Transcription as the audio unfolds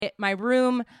My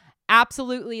room,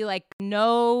 absolutely like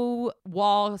no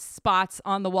wall spots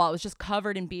on the wall. It was just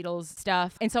covered in Beatles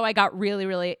stuff. And so I got really,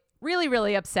 really, really,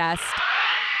 really obsessed.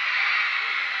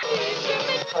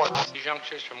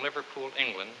 Youngsters from Liverpool,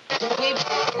 England.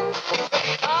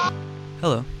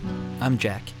 Hello, I'm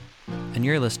Jack, and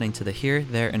you're listening to the Here,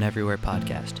 There, and Everywhere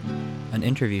podcast, an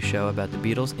interview show about the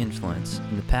Beatles' influence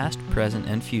in the past, present,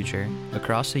 and future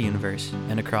across the universe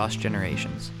and across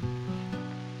generations.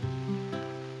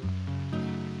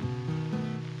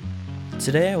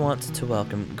 Today I want to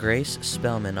welcome Grace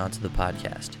Spelman onto the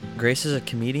podcast. Grace is a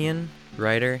comedian,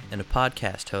 writer, and a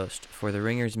podcast host for the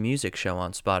Ringer's music show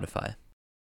on Spotify.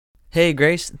 Hey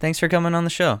Grace, thanks for coming on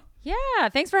the show. Yeah,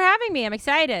 thanks for having me. I'm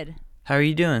excited. How are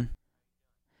you doing?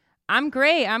 I'm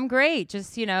great.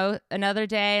 Just, another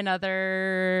day,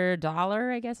 another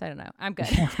dollar, I guess. I don't know. I'm good.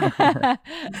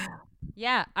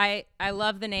 Yeah, I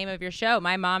love the name of your show.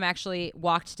 My mom actually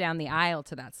walked down the aisle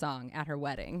to that song at her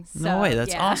wedding. So, no way,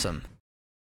 that's awesome.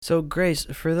 So Grace,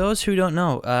 for those who don't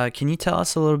know, can you tell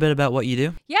us a little bit about what you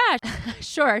do? Yeah,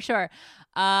 sure.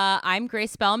 I'm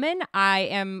Grace Spelman. I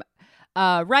am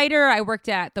a writer. I worked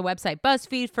at the website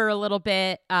BuzzFeed for a little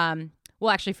bit.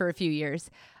 Actually for a few years.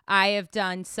 I have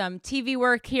done some TV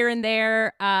work here and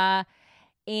there.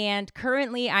 And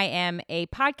currently I am a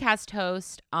podcast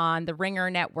host on the Ringer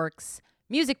Network's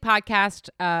music podcast,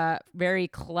 very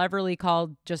cleverly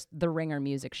called just The Ringer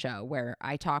Music Show, where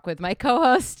I talk with my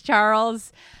co-host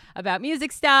Charles about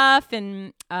music stuff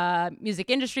and music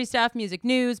industry stuff, music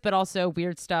news, but also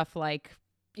weird stuff like,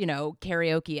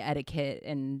 karaoke etiquette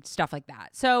and stuff like that.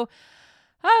 So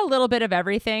a little bit of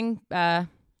everything,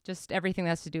 just everything that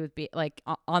has to do with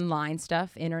online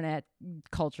stuff, internet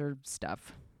culture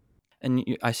stuff. And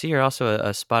I see you're also a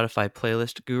Spotify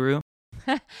playlist guru.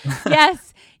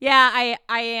 Yes. Yeah,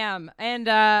 I am. And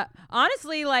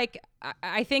honestly,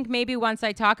 I think maybe once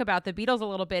I talk about the Beatles a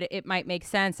little bit, it might make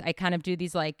sense. I kind of do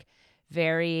these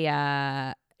very,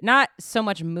 not so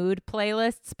much mood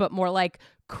playlists, but more like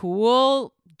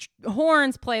cool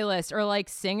horns playlist or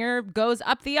singer goes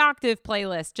up the octave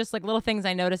playlist, just little things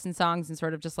I notice in songs and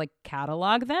sort of just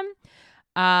catalog them.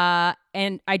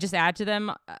 And I just add to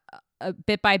them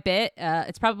bit by bit.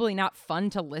 It's probably not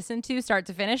fun to listen to start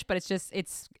to finish, but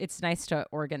it's nice to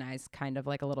organize, kind of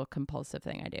like a little compulsive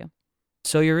thing I do.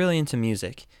 So you're really into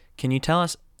music. Can you tell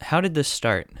us, how did this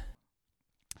start?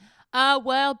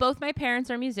 Well, both my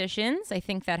parents are musicians. I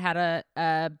think that had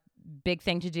a big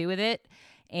thing to do with it,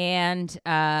 and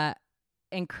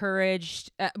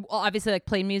encouraged, obviously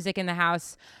played music in the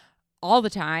house all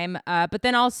the time, but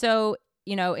then also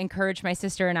encouraged my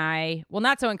sister and I,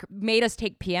 made us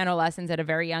take piano lessons at a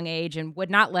very young age and would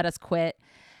not let us quit,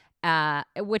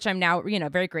 which I'm now,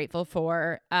 very grateful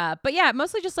for. But yeah,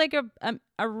 mostly just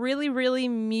a really, really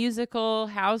musical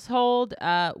household,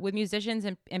 with musicians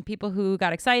and people who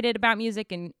got excited about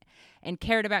music and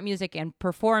cared about music and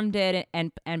performed it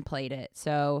and played it.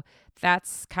 So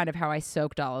that's kind of how I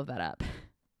soaked all of that up.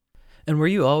 And were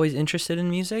you always interested in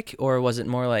music, or was it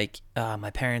more like, my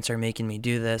parents are making me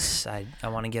do this, I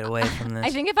want to get away from this?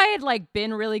 I think if I had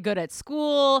been really good at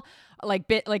school,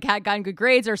 had gotten good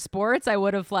grades or sports, I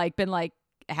would have been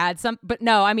had some. But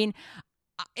no, I mean,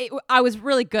 I was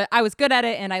really good. I was good at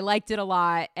it, and I liked it a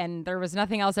lot, and there was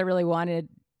nothing else I really wanted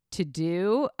to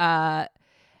do.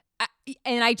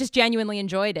 And I just genuinely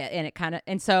enjoyed it,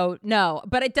 and so no,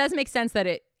 but it does make sense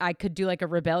that I could do a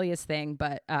rebellious thing,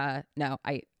 but no,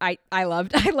 I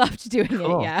loved doing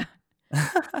Cool. it. Yeah.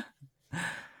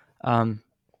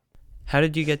 How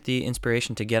did you get the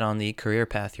inspiration to get on the career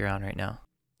path you're on right now?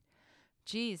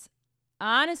 Geez,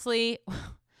 honestly,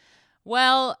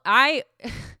 well, I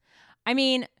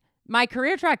mean, my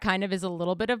career track kind of is a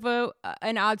little bit of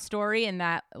an odd story in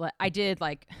that I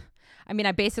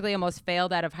basically almost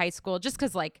failed out of high school just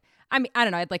because I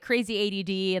don't know, I had crazy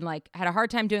ADD and had a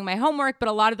hard time doing my homework. But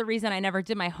a lot of the reason I never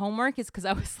did my homework is because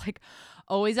I was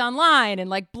always online and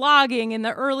blogging in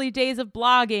the early days of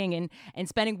blogging and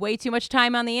spending way too much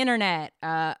time on the internet,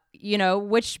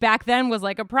 which back then was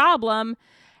a problem.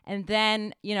 And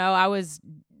then, I was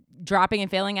dropping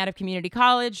and failing out of community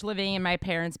college, living in my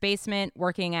parents' basement,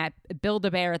 working at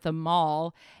Build-A-Bear at the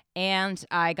mall. And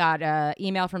I got an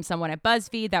email from someone at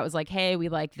BuzzFeed that was hey, we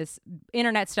like this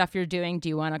internet stuff you're doing. Do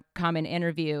you want to come and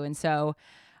interview? And so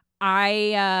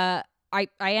I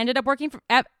ended up working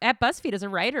at BuzzFeed as a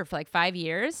writer for 5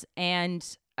 years. And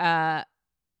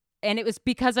it was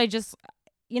because I just,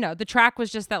 the track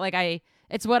was just that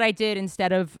it's what I did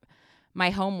instead of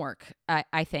my homework,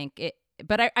 I think.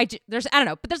 But I don't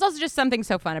know, but there's also just something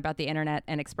so fun about the internet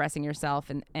and expressing yourself.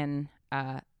 And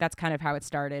that's kind of how it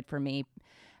started for me.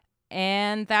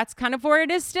 And that's kind of where it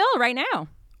is still right now.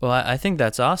 Well, I think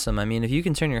that's awesome. I mean, if you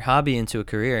can turn your hobby into a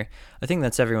career, I think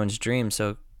that's everyone's dream.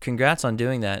 So congrats on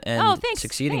doing that Oh, and thanks.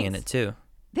 succeeding in Thanks. it too.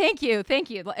 Thank you. Thank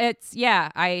you. It's yeah,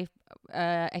 I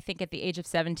think at the age of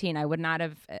 17 I would not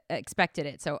have expected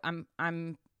it. So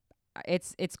I'm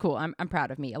it's cool. I'm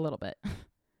proud of me a little bit.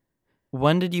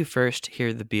 When did you first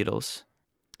hear the Beatles?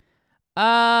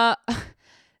 I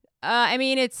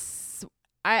mean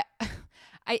I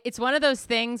it's one of those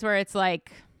things where it's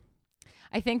like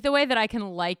I think the way that I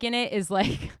can liken it is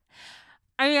like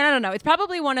I mean, I don't know. It's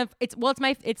probably one of it's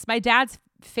my dad's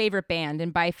favorite band,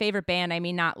 and by favorite band I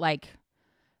mean not like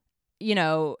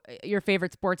your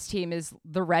favorite sports team is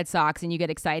the Red Sox and you get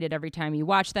excited every time you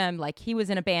watch them. Like he was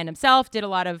in a band himself,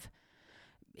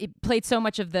 he played so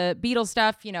much of the Beatles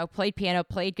stuff, played piano,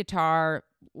 played guitar.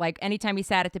 Like anytime he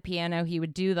sat at the piano, he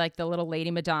would do like the little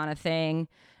Lady Madonna thing,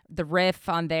 the riff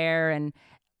on there.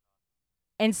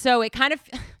 And so it kind of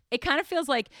feels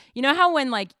like, how when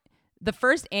like the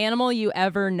first animal you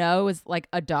ever know is like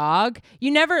a dog. You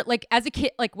never like as a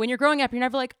kid, like when you're growing up, you're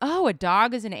never like, oh, a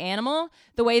dog is an animal.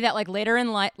 The way that like later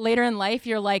in life,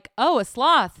 you're like, oh, a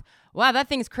sloth. Wow, that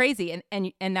thing's crazy.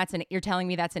 And you're telling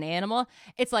me that's an animal.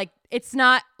 It's like, it's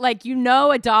not like,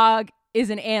 a dog is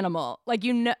an animal. Like,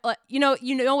 you know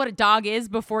what a dog is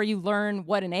before you learn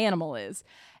what an animal is.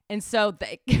 And so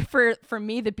for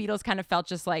me, the Beatles kind of felt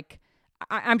just like,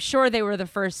 I'm sure they were the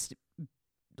first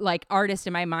like artist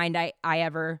in my mind I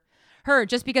ever heard,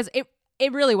 just because it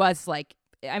really was like,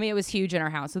 I mean, it was huge in our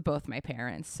house with both my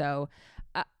parents. So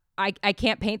I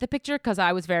can't paint the picture because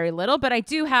I was very little, but I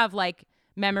do have like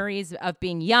memories of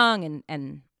being young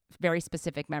and very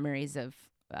specific memories of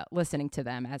listening to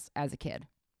them as a kid.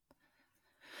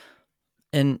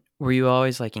 And were you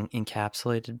always like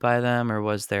encapsulated by them, or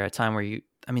was there a time where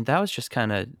I mean, that was just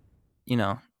kind of,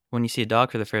 when you see a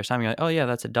dog for the first time, you're like, oh yeah,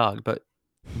 that's a dog. But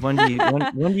when do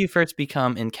you first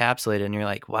become encapsulated and you're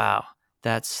like, wow,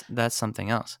 that's something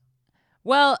else?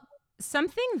 Well,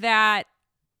 something that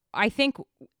I think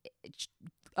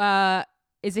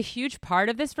is a huge part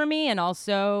of this for me, and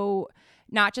also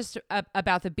not just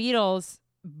about the Beatles,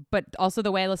 but also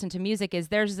the way I listen to music, is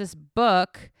there's this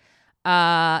book.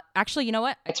 Actually, you know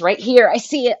what? It's right here. I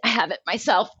see it. I have it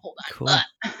myself. Hold on. Cool.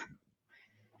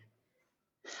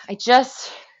 I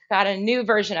just got a new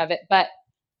version of it, but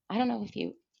I don't know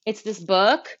it's this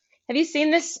book. Have you seen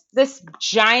this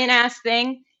giant ass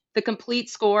thing? The complete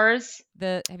scores.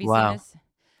 Have you seen Wow. this?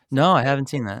 No, I haven't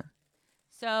seen that.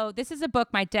 So this is a book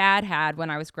my dad had when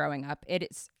I was growing up.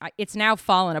 It's now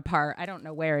fallen apart. I don't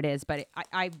know where it is, but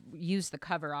I used the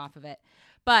cover off of it.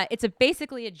 But it's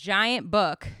basically a giant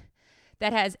book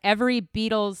that has every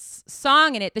Beatles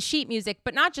song in it, the sheet music,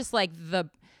 but not just like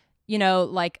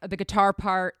like the guitar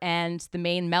part and the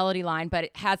main melody line, but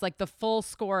it has like the full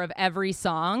score of every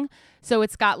song. So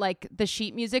it's got like the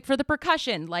sheet music for the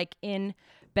percussion, like in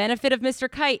Benefit of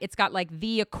Mr. Kite, it's got like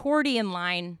the accordion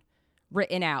line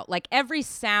written out. Like every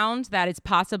sound that is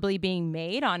possibly being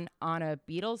made on a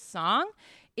Beatles song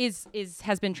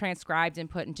has been transcribed and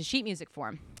put into sheet music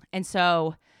form. And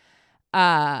so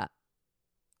and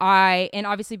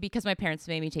obviously because my parents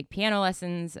made me take piano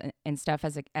lessons and stuff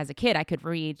as a kid, I could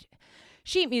read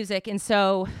sheet music. And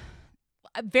so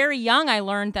very young, I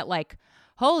learned that like,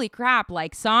 holy crap,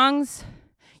 like songs,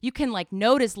 you can like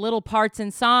notice little parts in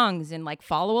songs and like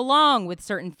follow along with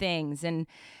certain things. And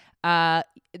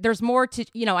there's more to,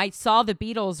 I saw the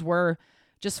Beatles were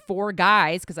just four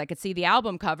guys because I could see the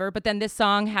album cover, but then this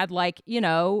song had like,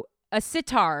 a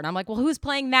sitar. And I'm like, well, who's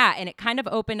playing that? And it kind of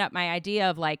opened up my idea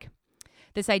of like,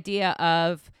 this idea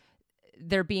of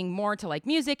there being more to like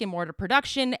music and more to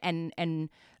production and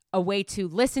a way to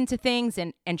listen to things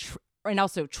and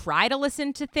also try to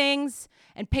listen to things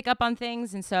and pick up on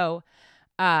things. And so,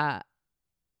 so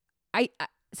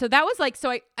that was like,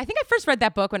 I think I first read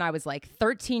that book when I was like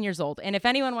 13 years old. And if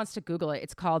anyone wants to Google it,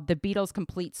 it's called The Beatles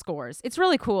Complete Scores. It's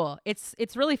really cool. It's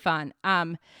really fun.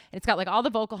 And it's got like all the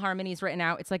vocal harmonies written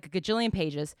out. It's like a gajillion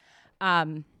pages.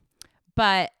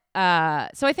 But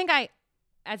so I think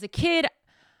as a kid,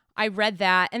 I read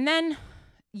that, and then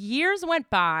years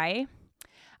went by.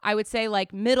 I would say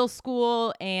like middle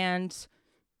school and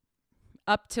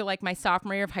up to like my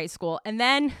sophomore year of high school. And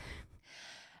then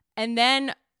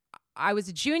I was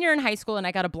a junior in high school and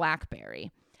I got a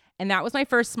BlackBerry. And that was my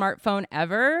first smartphone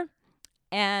ever.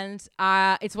 And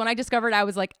it's when I discovered I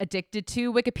was like addicted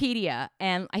to Wikipedia.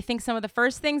 And I think some of the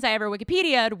first things I ever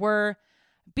Wikipedia'd were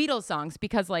Beatles songs,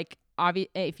 because like,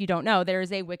 if you don't know, there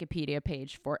is a Wikipedia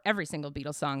page for every single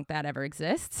Beatles song that ever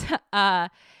exists.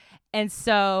 And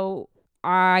so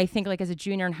I think like as a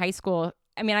junior in high school,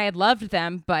 I mean, I had loved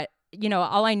them, but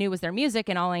all I knew was their music,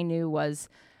 and all I knew was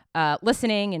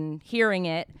listening and hearing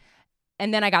it.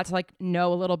 And then I got to like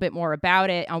know a little bit more about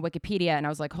it on Wikipedia, and I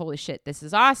was like, holy shit, this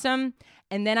is awesome.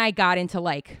 And then I got into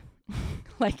like,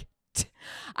 like,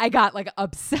 I got like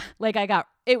obsessed. Like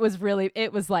it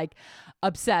was like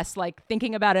obsessed, like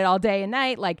thinking about it all day and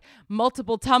night, like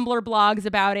multiple Tumblr blogs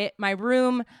about it. My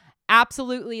room,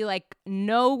 absolutely like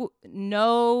no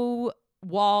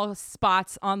wall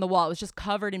spots on the wall. It was just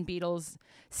covered in Beatles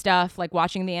stuff, like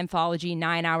watching the anthology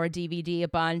 9-hour DVD a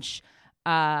bunch.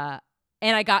 And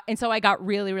so I got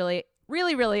really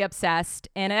obsessed.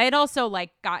 And I had also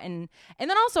like and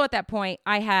then also at that point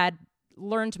I had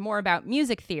learned more about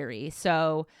music theory.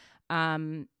 So,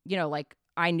 like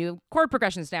I knew chord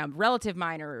progressions down, relative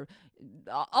minor,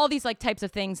 all these like types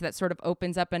of things that sort of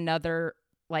opens up another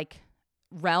like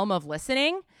realm of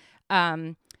listening.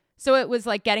 So it was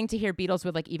like getting to hear Beatles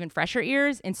with like even fresher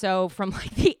ears. And so from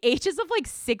like the ages of like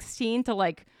 16 to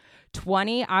like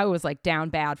 20, I was like down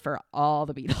bad for all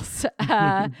the Beatles.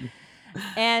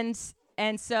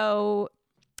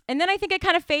 And then I think it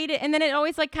kind of faded, and then it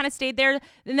always like kind of stayed there.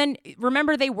 And then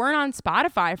remember, they weren't on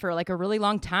Spotify for like a really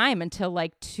long time until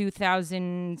like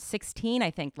 2016,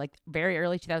 I think, like very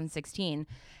early 2016.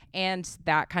 And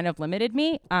that kind of limited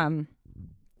me. And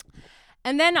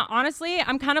then honestly,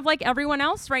 I'm kind of like everyone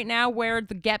else right now, where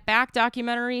the Get Back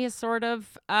documentary is sort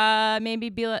of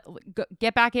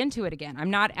get back into it again. I'm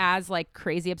not as like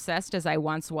crazy obsessed as I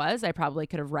once was. I probably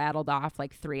could have rattled off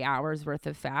like 3 hours worth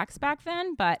of facts back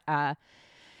then, but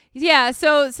yeah.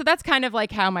 So that's kind of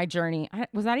like how my journey.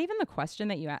 Was that even the question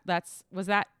that you asked? Does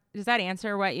that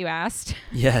answer what you asked?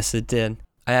 Yes, it did.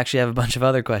 I actually have a bunch of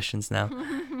other questions now.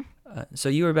 So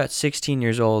you were about 16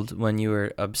 years old when you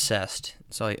were obsessed.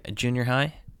 So like a junior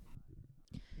high?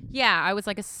 Yeah, I was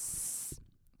like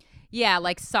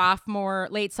like sophomore,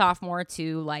 late sophomore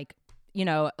to like,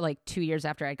 like 2 years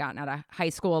after I'd gotten out of high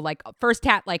school. Like first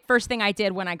thing I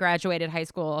did when I graduated high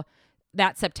school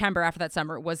that September after that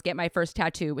summer was get my first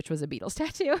tattoo, which was a Beatles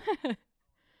tattoo.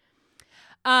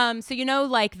 So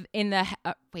like in the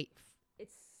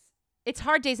it's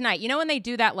Hard Day's Night. You know when they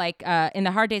do that, like in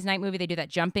the Hard Day's Night movie, they do that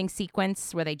jumping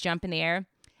sequence where they jump in the air.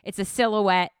 It's a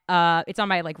silhouette. It's on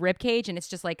my like rib cage, and it's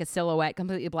just like a silhouette,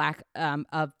 completely black,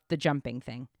 of the jumping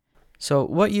thing. So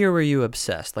what year were you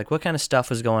obsessed? Like what kind of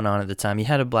stuff was going on at the time? You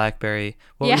had a BlackBerry.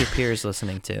 What were your peers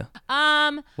listening to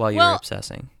while you were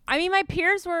obsessing? I mean, my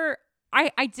peers were.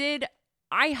 I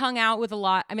hung out with a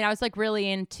lot. I mean, I was like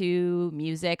really into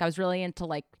music. I was really into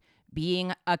like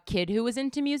being a kid who was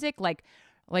into music, like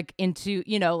into,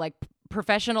 like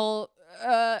professional,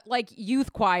 like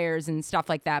youth choirs and stuff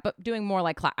like that, but doing more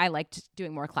like, I liked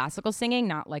doing more classical singing,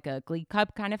 not like a Glee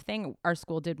Club kind of thing. Our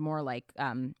school did more like,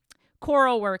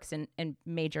 choral works and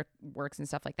major works and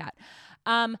stuff like that.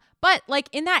 But like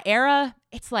in that era,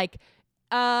 it's like,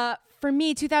 for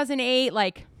me, 2008,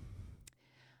 like,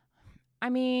 I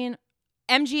mean,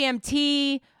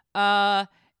 MGMT,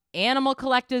 Animal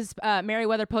Collective's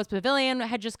Merriweather Post Pavilion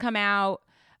had just come out.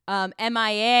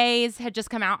 MIA's had just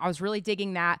come out. I was really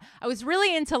digging that. I was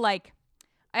really into like,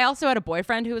 I also had a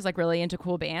boyfriend who was like really into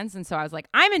cool bands. And so I was like,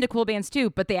 I'm into cool bands too,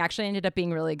 but they actually ended up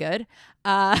being really good.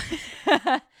 And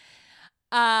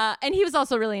he was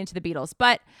also really into the Beatles.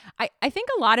 But I think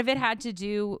a lot of it had to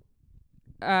do,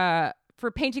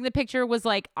 for painting the picture, was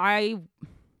like, I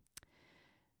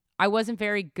wasn't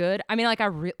very good. I mean, like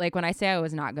like when I say I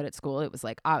was not good at school, it was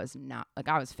like I was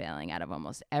failing out of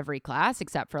almost every class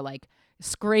except for like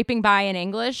scraping by in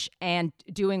English and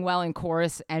doing well in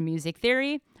chorus and music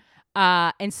theory.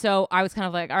 And so I was kind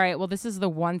of like, all right, well, this is the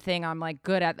one thing I'm like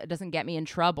good at that doesn't get me in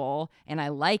trouble, and I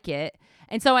like it.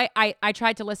 And so I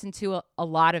tried to listen to a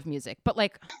lot of music, but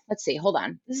like, let's see, hold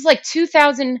on. This is like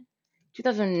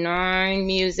 2009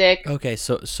 music. Okay,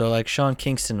 so like Sean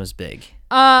Kingston was big.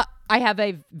 I have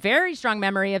a very strong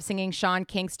memory of singing Sean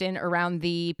Kingston around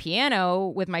the piano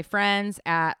with my friends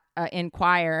at in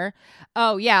choir.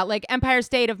 Oh yeah, like Empire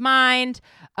State of Mind.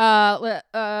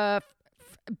 Justin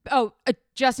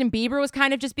Bieber was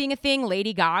kind of just being a thing.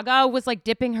 Lady Gaga was like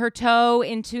dipping her toe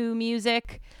into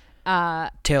music.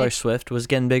 Taylor Swift was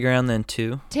getting big around then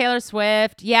too. Taylor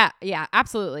Swift, yeah,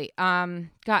 absolutely. God,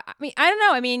 I mean, I don't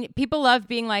know. I mean, people love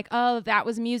being like, "Oh, that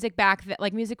was music back then."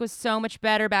 Like, music was so much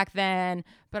better back then.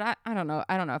 But I don't know.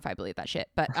 I don't know if I believe that shit.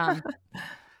 But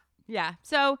yeah.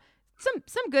 So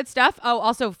some good stuff. Oh,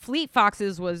 also, Fleet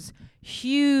Foxes was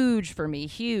huge for me.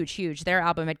 Huge. Their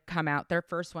album had come out. Their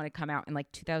first one had come out in like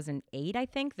 2008, I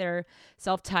think. They're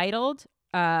self-titled.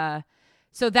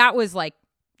 So that was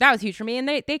huge for me. And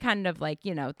they kind of like,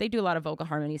 they do a lot of vocal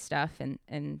harmony stuff.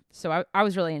 And so I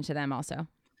was really into them also.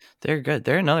 They're good.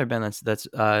 They're another band that's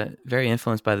very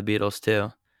influenced by the Beatles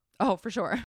too. Oh, for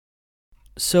sure.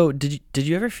 So did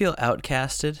you ever feel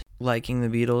outcasted liking the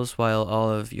Beatles while all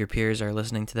of your peers are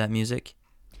listening to that music?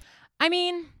 I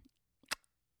mean,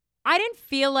 I didn't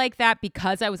feel like that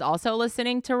because I was also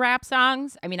listening to rap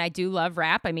songs. I mean, I do love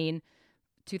rap. I mean,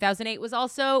 2008 was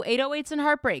also 808s and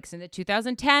Heartbreaks, and the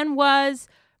 2010 was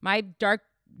my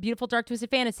Beautiful Dark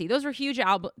Twisted Fantasy. Those were huge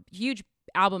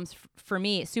albums for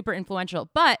me, super influential.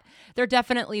 But there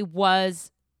definitely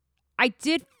was, I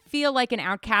did feel like an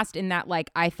outcast in that, like,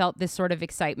 I felt this sort of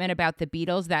excitement about the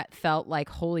Beatles that felt like,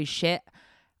 holy shit,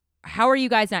 how are you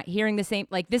guys not hearing the same?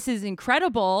 Like, this is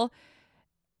incredible.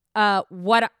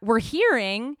 What we're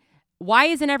hearing, why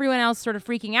isn't everyone else sort of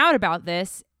freaking out about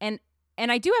this? And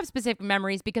I do have specific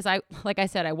memories because like I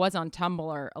said, I was on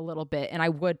Tumblr a little bit, and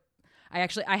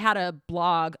I had a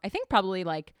blog. I think probably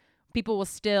like people will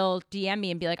still DM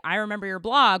me and be like, I remember your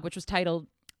blog, which was titled,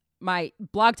 my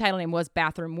blog title name was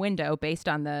Bathroom Window, based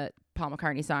on the Paul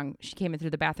McCartney song, She Came In Through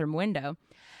the Bathroom Window.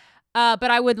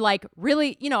 But I would like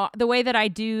really, the way that I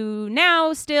do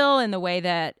now still, and the way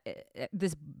that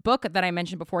this book that I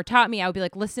mentioned before taught me, I would be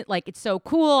like, listen, like, it's so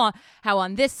cool how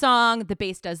on this song the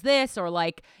bass does this, or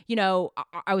like,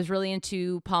 I was really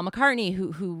into Paul McCartney,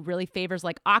 who really favors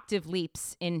like octave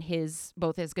leaps in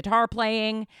both his guitar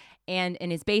playing and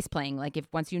in his bass playing. Like, if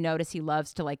once you notice he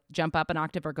loves to like jump up an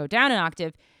octave or go down an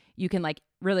octave, you can like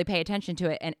really pay attention to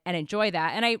it and enjoy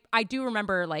that. And I do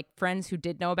remember like friends who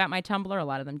did know about my Tumblr, a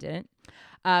lot of them didn't,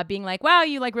 being like, wow,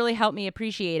 you like really helped me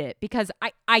appreciate it, because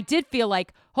I did feel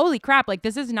like, holy crap, like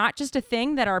this is not just a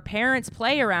thing that our parents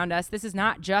play around us. This is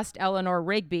not just Eleanor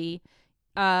Rigby.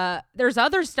 There's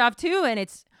other stuff too, and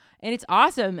it's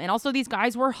awesome. And also these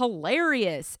guys were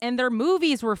hilarious, and their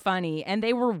movies were funny, and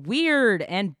they were weird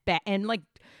and like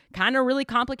kind of really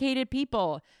complicated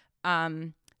people.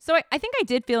 So I think I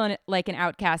did feel like an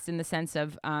outcast in the sense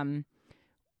of,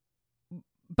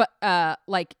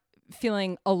 like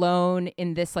feeling alone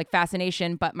in this like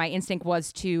fascination. But my instinct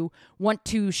was to want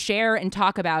to share and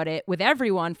talk about it with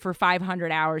everyone for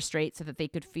 500 hours straight, so that they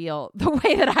could feel the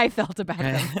way that I felt about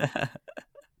them.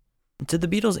 Did the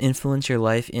Beatles influence your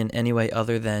life in any way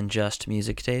other than just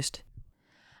music taste?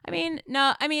 I mean,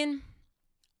 no. I mean,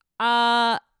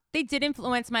 they did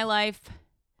influence my life.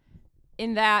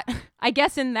 In that,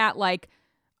 like,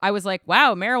 I was like,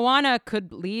 wow, marijuana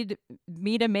could lead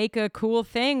me to make a cool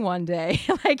thing one day.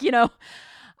 Like,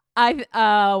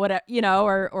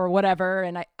 or whatever.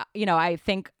 And I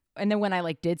think, and then when I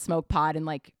like did smoke pot in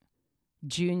like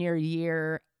junior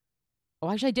year,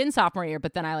 well, actually I didn't sophomore year,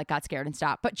 but then I like got scared and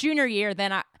stopped. But junior year,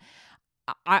 then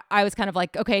I was kind of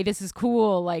like, okay, this is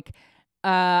cool. Like,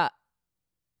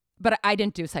 but I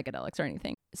didn't do psychedelics or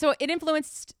anything. So it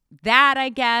influenced that, I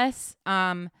guess.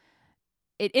 They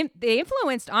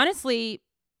influenced, honestly,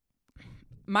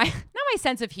 not my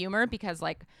sense of humor, because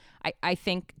like I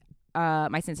think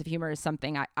my sense of humor is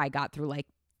something I got through like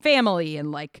family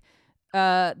and like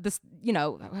this,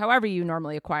 however you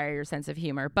normally acquire your sense of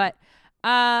humor. But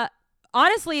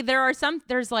honestly,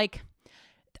 there's like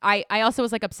I also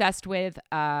was like obsessed with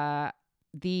the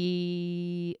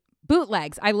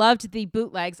bootlegs. I loved the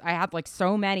bootlegs. I had like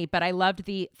so many, but I loved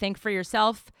the Think for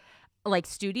Yourself like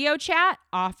studio chat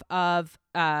off of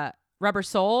Rubber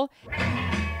Soul.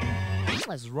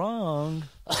 What's wrong?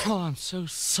 Oh, I'm so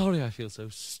sorry. I feel so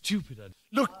stupid.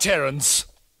 Look, Terence,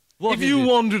 What if is you it?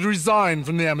 wanted to resign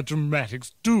from the amateur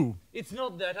dramatics, do. It's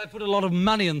not that. I put a lot of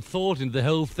money and thought into the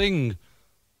whole thing.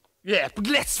 Yeah, but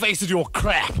let's face it, you're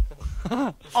crap.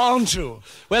 Aren't you?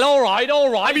 Well, all right.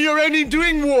 I mean, you're only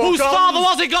doing walk-ons. Whose father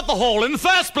was it got the hall in the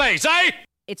first place, eh?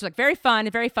 It's like very fun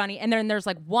and very funny. And then there's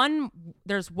one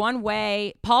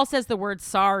way Paul says the word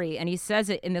sorry, and he says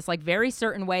it in this like very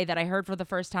certain way that I heard for the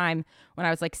first time when I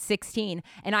was like 16.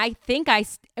 And I think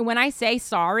when I say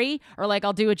sorry, or like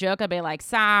I'll do a joke, I'll be like,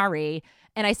 sorry.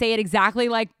 And I say it exactly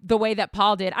like the way that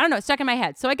Paul did. I don't know, it's stuck in my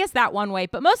head. So I guess that one way,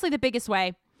 but mostly the biggest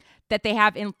way that they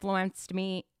have influenced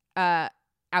me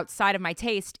outside of my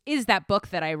taste is that book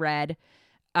that I read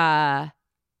that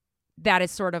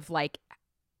is sort of like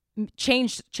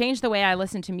changed the way I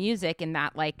listen to music, in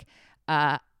that like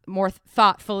more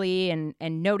thoughtfully and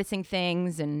noticing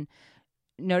things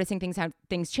how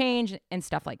things change and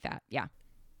stuff like that. Yeah.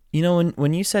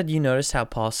 When you said you noticed how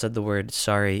Paul said the word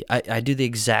sorry, I do the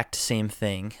exact same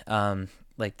thing.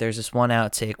 Like there's this one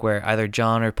outtake where either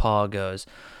John or Paul goes,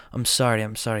 I'm sorry,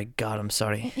 God, I'm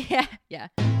sorry. Yeah.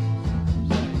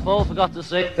 Paul forgot to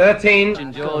say 13.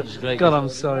 in George. Great. God, I'm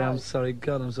sorry.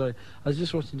 God, I'm sorry. I was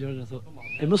just watching George and I thought,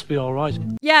 it must be all right.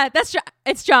 Yeah,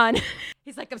 it's John.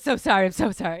 He's like, I'm so sorry.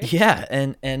 Yeah,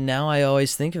 and now I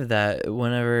always think of that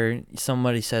whenever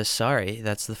somebody says sorry.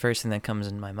 That's the first thing that comes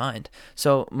in my mind.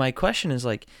 So my question is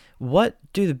like, what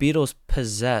do the Beatles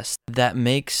possess that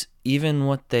makes even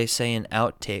what they say in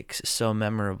outtakes so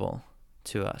memorable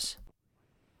to us?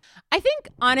 I think,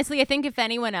 honestly, if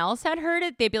anyone else had heard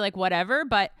it, they'd be like, whatever.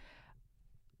 But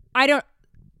I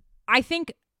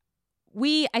think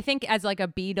as like a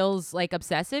Beatles like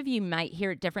obsessive, you might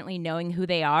hear it differently knowing who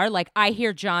they are. Like I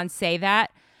hear John say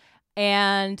that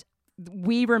and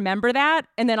we remember that.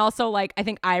 And then also like, I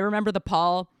think I remember the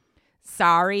Paul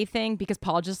sorry thing because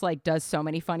Paul just like does so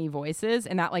many funny voices.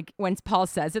 And that like when Paul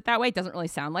says it that way, it doesn't really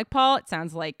sound like Paul. It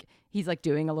sounds like he's like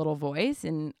doing a little voice.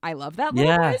 And I love that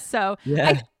little voice. So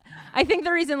yeah. I think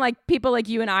the reason like people like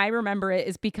you and I remember it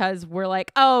is because we're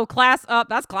like, oh,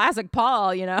 that's classic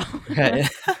Paul, you know? Right.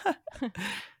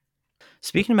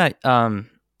 Speaking about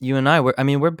you and I,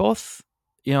 we're both,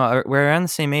 we're around the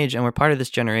same age and we're part of this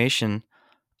generation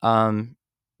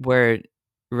where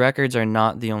records are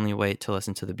not the only way to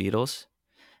listen to the Beatles.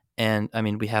 And I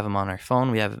mean, we have them on our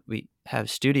phone. We have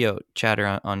studio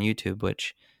chatter on YouTube,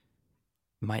 which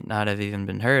might not have even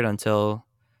been heard until,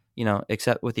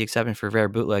 except with the exception for rare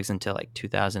bootlegs until like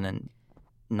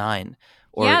 2009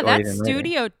 or that's even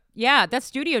later. That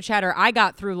studio chatter I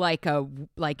got through like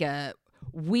a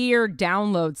weird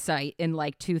download site in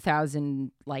like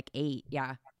 2008.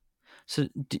 Yeah. So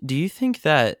do you think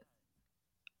that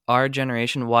our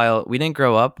generation, while we didn't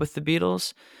grow up with the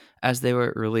Beatles as they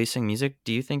were releasing music,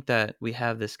 do you think that we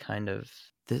have this kind of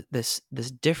this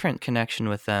different connection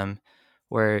with them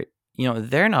where,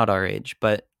 they're not our age,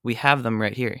 but we have them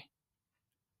right here.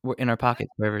 We're in our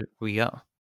pockets wherever we go.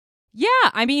 Yeah,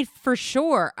 I mean, for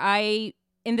sure.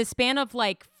 In the span of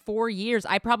like 4 years,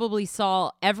 I probably saw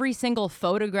every single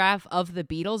photograph of the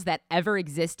Beatles that ever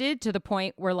existed to the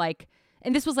point where like,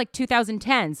 and this was like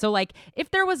 2010. So like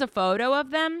if there was a photo of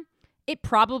them, it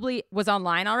probably was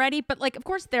online already. But like, of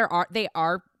course they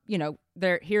are,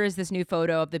 here is this new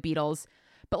photo of the Beatles.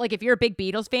 But like, if you're a big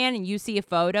Beatles fan and you see a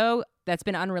photo that's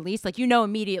been unreleased, like,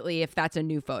 immediately if that's a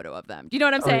new photo of them. Do you know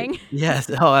what I'm saying?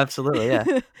 Yes. Oh, absolutely. Yeah.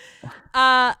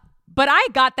 But I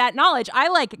got that knowledge. I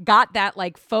like got that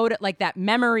like photo, like that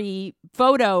memory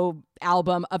photo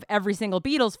album of every single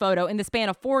Beatles photo in the span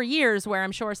of 4 years, where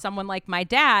I'm sure someone like my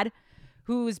dad,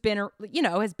 who's been,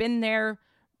 has been there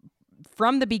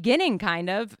from the beginning kind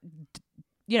of,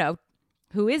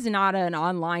 who is not an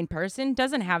online person,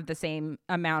 doesn't have the same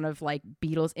amount of like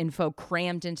Beatles info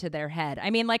crammed into their head. I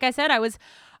mean, like I said, I was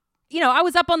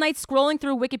up all night scrolling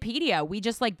through Wikipedia. We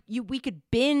just like, we could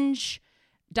binge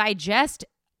digest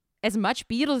as much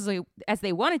Beatles as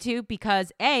they wanted to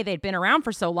because they'd been around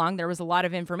for so long. There was a lot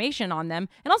of information on them.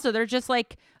 And also they're just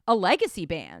like a legacy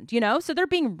band, so they're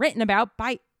being written about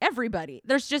by everybody.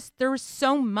 There was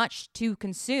so much to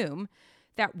consume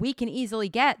that we can easily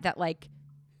get that like,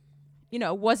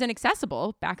 wasn't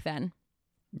accessible back then.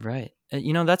 Right.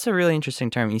 That's a really interesting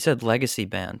term. You said legacy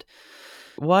band.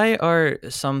 Why are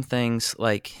some things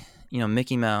like,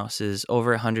 Mickey Mouse is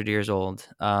over 100 years old?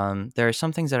 There are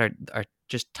some things that are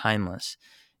just timeless.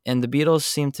 And the Beatles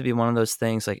seem to be one of those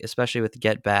things, like especially with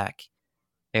Get Back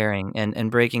airing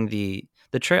and breaking the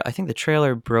trail. I think the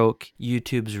trailer broke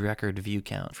YouTube's record view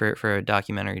count for a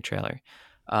documentary trailer.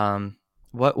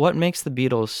 What makes the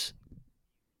Beatles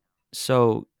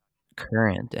so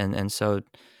current and so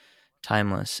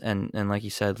timeless and like you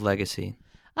said, legacy?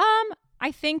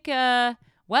 I think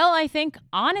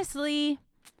honestly,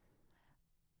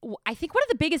 I think one of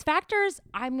the biggest factors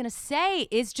I'm going to say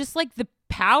is just like the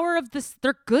power of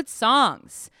they're good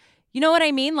songs. You know what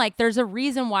I mean? Like there's a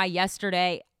reason why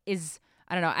Yesterday is,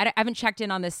 I don't know, I haven't checked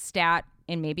in on this stat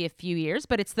in maybe a few years,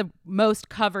 but it's the most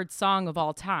covered song of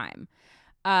all time.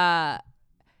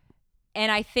 And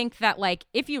I think that like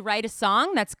if you write a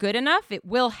song that's good enough, it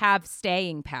will have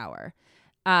staying power.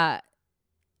 So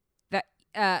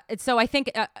I think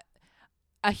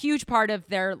a huge part of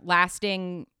their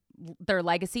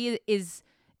legacy is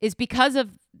because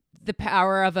of the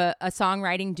power of a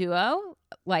songwriting duo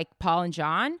like Paul and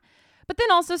John, but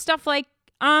then also stuff like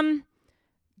the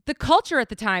culture at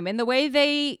the time and the way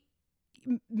they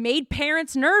made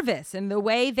parents nervous and the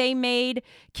way they made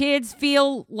kids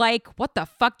feel like, what the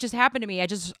fuck just happened to me? I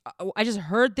just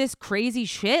heard this crazy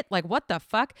shit. Like, what the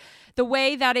fuck? The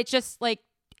way that it just like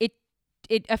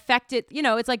it affected,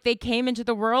 it's like they came into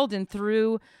the world and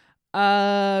threw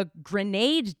a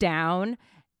grenade down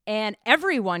and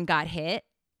everyone got hit.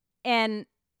 And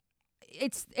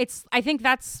it's I think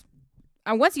that's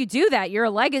and once you do that, you're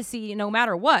a legacy no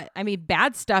matter what. I mean,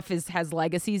 bad stuff has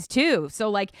legacies too. So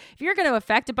like if you're going to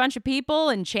affect a bunch of people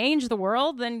and change the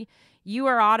world, then you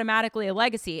are automatically a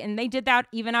legacy. And they did that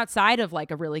even outside of like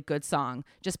a really good song,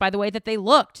 just by the way that they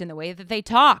looked and the way that they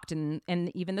talked and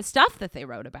even the stuff that they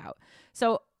wrote about.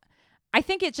 So I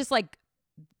think it's just like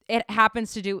it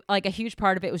happens to do like a huge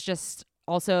part of it was just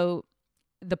also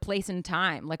the place and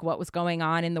time, like what was going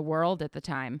on in the world at the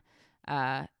time.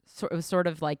 So it was sort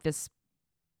of like this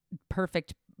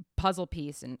perfect puzzle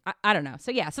piece, and I don't know.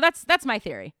 So yeah, so that's my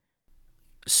theory.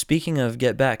 Speaking of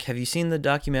Get Back, have you seen the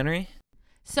documentary?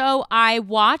 So I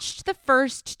watched the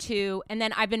first two, and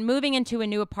then I've been moving into a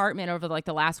new apartment over like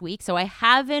the last week, so I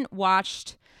haven't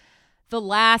watched the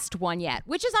last one yet,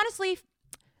 which is honestly,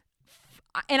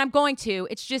 and I'm going to.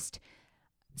 It's just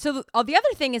so the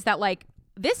other thing is that like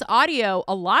this audio,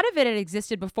 a lot of it had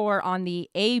existed before on the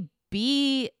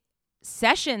AB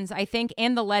sessions, I think,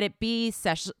 and the Let It Be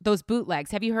sessions, those bootlegs.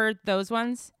 Have you heard those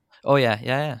ones? Oh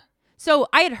yeah. So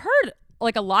I had heard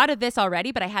like a lot of this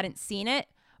already, but I hadn't seen it.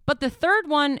 But the third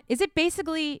one, is it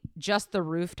basically just the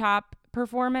rooftop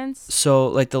performance? So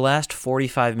like the last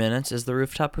 45 minutes is the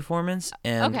rooftop performance,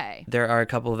 and Okay. there are a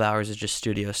couple of hours of just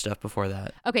studio stuff before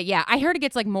that. Okay, yeah. I heard it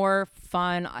gets like more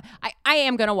fun. I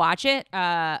am going to watch it,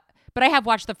 but I have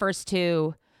watched the first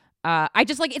two. I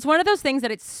just like, it's one of those things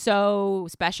that it's so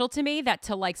special to me that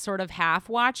to like sort of half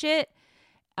watch it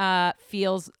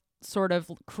feels sort of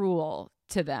cruel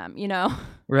to them, you know?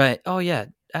 Right. Oh yeah,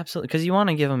 absolutely. Because you want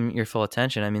to give them your full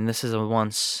attention. I mean, this is a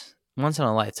once in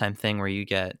a lifetime thing where you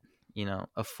get,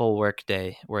 a full work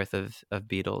day worth of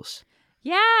Beatles.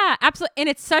 Yeah, absolutely. And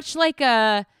it's such like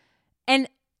and even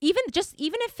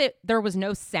if there was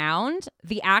no sound,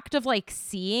 the act of like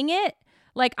seeing it,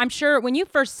 like I'm sure when you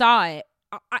first saw it,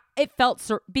 it felt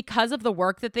because of the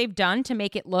work that they've done to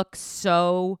make it look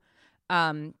so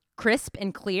crisp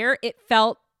and clear. It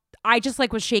felt, I just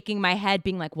like was shaking my head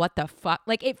being like, what the fuck?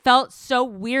 Like it felt so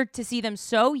weird to see them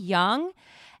so young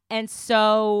and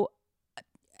so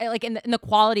like in the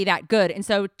quality that good. And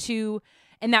so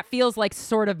and that feels like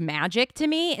sort of magic to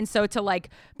me. And so to like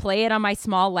play it on my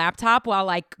small laptop while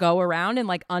I go around and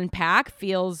like unpack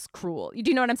feels cruel. Do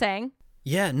you know what I'm saying?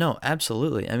 Yeah, no,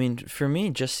 absolutely. I mean, for me,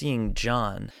 just seeing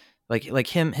John, like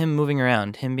him moving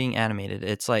around, him being animated,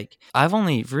 it's like I've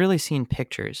only really seen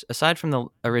pictures aside from the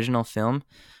original film,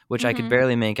 which I could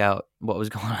barely make out what was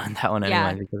going on in that one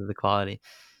anyway because of the quality.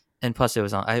 And plus,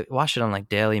 I watched it on like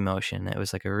Daily Motion. It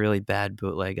was like a really bad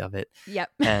bootleg of it. Yep.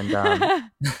 And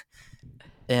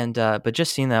but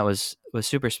just seeing that was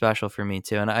super special for me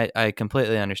too. And I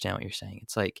completely understand what you're saying.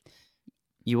 It's like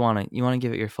you want to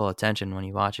give it your full attention when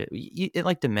you watch it. It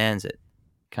like demands it,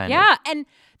 kind of. Yeah, and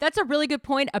that's a really good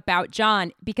point about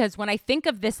John, because when I think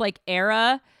of this like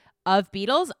era of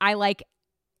Beatles, I like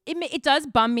it does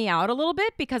bum me out a little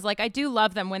bit because like I do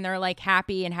love them when they're like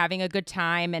happy and having a good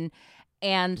time and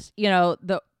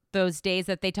those days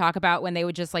that they talk about when they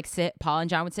would just like Paul and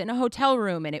John would sit in a hotel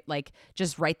room and it like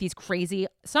just write these crazy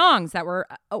songs that were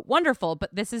wonderful.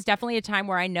 But this is definitely a time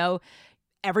where I know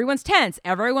everyone's tense.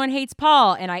 Everyone hates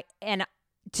Paul. And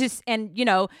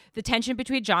the tension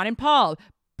between John and Paul.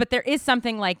 But there is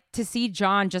something like to see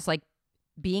John just like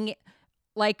being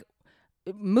like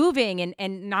moving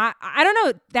and not, I don't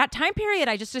know, that time period,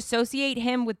 I just associate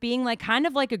him with being like kind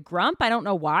of like a grump. I don't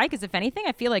know why, because if anything,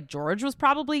 I feel like George was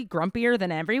probably grumpier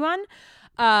than everyone.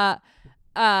 But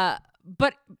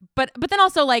then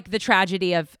also like the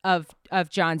tragedy of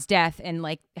John's death and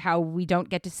like how we don't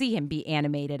get to see him be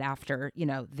animated after,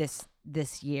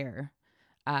 this year.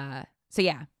 So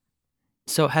yeah.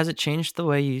 So has it changed the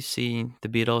way you see the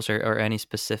Beatles or any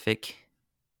specific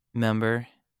member?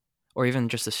 Or even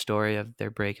just the story of their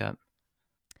breakup?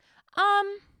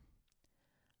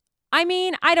 I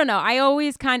mean, I don't know.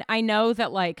 I know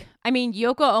that like, I mean,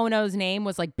 Yoko Ono's name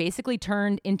was like basically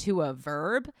turned into a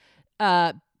verb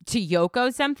to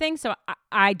Yoko something. So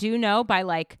I do know by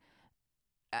like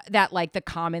that like the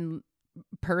common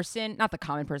person, not the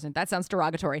common person, that sounds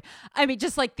derogatory. I mean,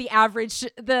 just like the average,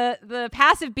 the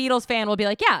passive Beatles fan will be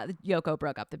like, yeah, Yoko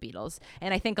broke up the Beatles.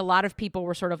 And I think a lot of people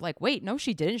were sort of like, wait, no,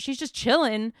 she didn't. She's just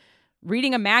chilling,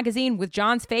 reading a magazine with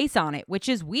John's face on it, which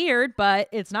is weird, but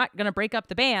it's not going to break up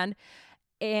the band.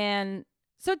 And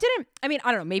so I don't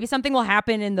know, maybe something will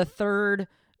happen in the third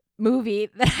movie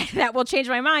that will change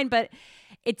my mind, but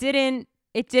it didn't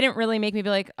really make me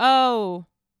be like, oh,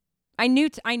 I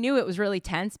knew it was really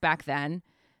tense back then.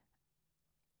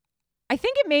 I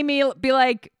think it made me be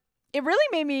like, it really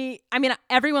made me, I mean,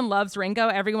 everyone loves Ringo.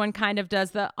 Everyone kind of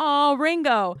does the, oh,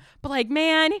 Ringo. But like,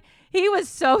 man, he was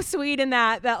so sweet in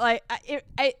that like,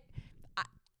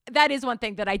 that is one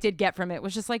thing that I did get from it,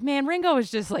 was just like, man, Ringo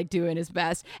was just like doing his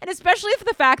best. And especially for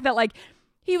the fact that like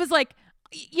he was like,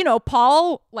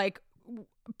 Paul, like,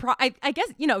 I guess,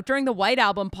 during the White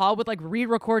Album, Paul would like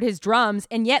re-record his drums.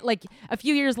 And yet like a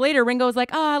few years later, Ringo was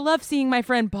like, oh, I love seeing my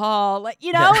friend Paul. Like,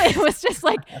 it was just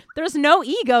like, there's no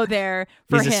ego there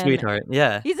for him. He's a sweetheart.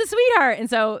 Yeah. He's a sweetheart. And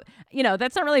so,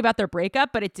 that's not really about their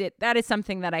breakup, but that is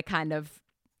something that I kind of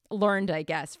learned, I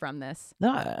guess, from this.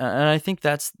 No, and I think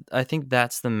that's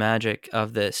the magic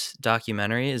of this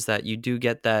documentary, is that you do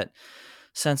get that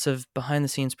sense of behind the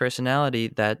scenes personality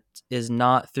that is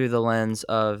not through the lens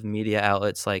of media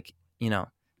outlets like,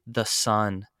 The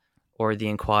Sun or The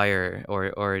Inquirer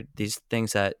or these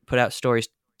things that put out stories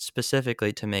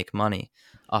specifically to make money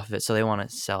off of it. So they want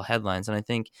to sell headlines. And I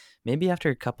think maybe after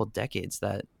a couple decades,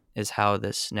 that is how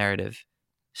this narrative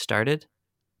started.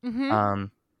 Mm-hmm.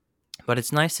 But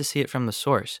it's nice to see it from the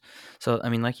source. So, I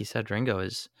mean, like you said, Ringo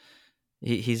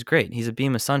he's great. He's a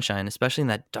beam of sunshine, especially in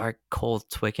that dark, cold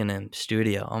Twickenham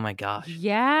studio. Oh my gosh.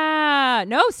 Yeah.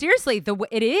 No, seriously.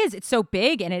 It's so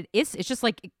big, and it's just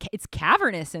like, it's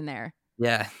cavernous in there.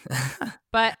 Yeah.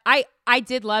 But I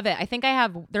did love it. I think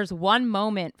there's one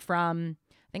moment from,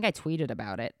 I think I tweeted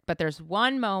about it, but there's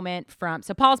one moment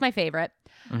so Paul's my favorite.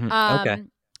 Mm-hmm. Okay.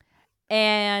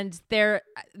 And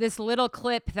this little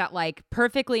clip that like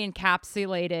perfectly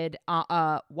encapsulated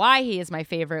why he is my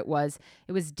favorite was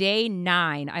day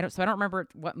 9. I don't remember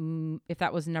if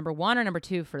that was number 1 or number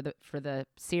 2 for the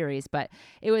series, but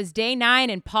it was day 9,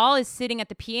 and Paul is sitting at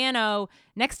the piano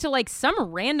next to like some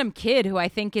random kid who I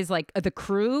think is like the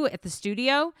crew at the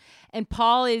studio, and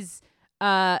Paul is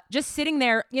just sitting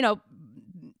there,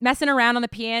 messing around on the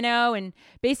piano, and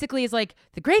basically is like,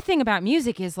 the great thing about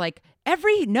music is like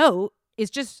every note is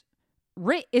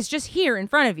just here in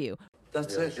front of you.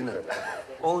 That's it,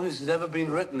 all this has ever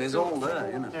been written is all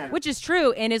there, Which is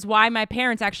true, and is why my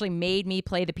parents actually made me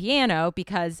play the piano,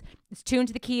 because it's tuned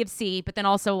to the key of C, but then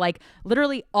also like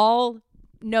literally all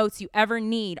notes you ever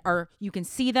need you can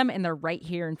see them and they're right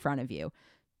here in front of you.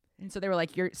 And so they were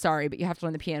like, you're sorry, but you have to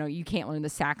learn the piano. You can't learn the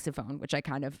saxophone, which I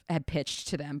kind of had pitched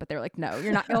to them. But they were like, no,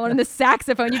 you're not going to learn the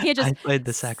saxophone. You can't just... I played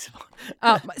the saxophone.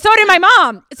 So did my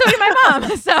mom. So,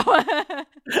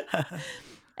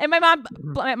 and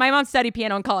my mom studied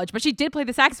piano in college, but she did play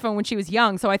the saxophone when she was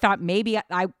young. So I thought maybe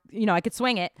I could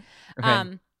swing it.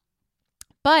 Okay.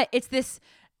 But it's this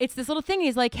little thing.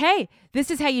 He's like, hey,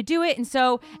 this is how you do it. And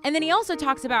then he also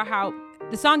talks about how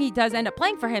the song he does end up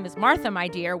playing for him is Martha, My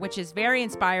Dear, which is very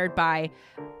inspired by,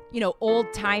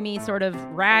 old-timey sort of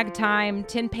ragtime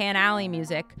Tin Pan Alley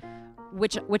music,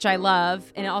 which I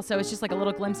love. And also it's just like a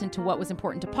little glimpse into what was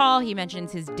important to Paul. He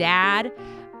mentions his dad.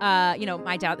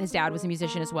 His dad was a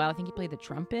musician as well. I think he played the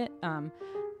trumpet. And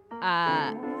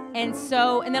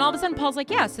then all of a sudden Paul's like,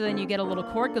 yeah, so then you get a little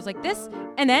chord, goes like this,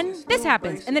 and then this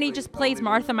happens. And then he just plays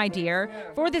Martha, My Dear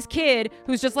for this kid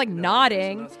who's just like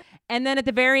nodding. And then at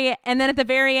the very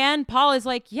end, Paul is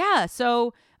like, yeah,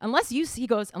 so unless you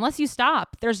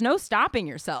stop, there's no stopping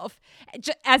yourself.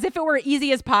 As if it were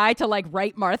easy as pie to like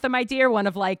write Martha, My Dear, one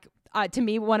of like, to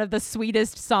me, one of the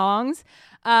sweetest songs.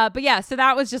 But yeah, so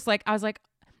that was just like, I was like,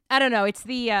 I don't know. It's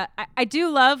I do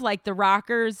love like the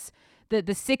rockers, the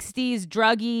 60s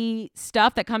druggy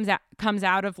stuff that comes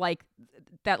out of like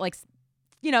that, like,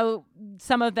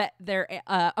 some of that, they're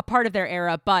a part of their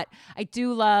era, but I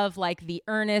do love like the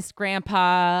earnest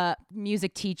grandpa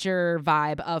music teacher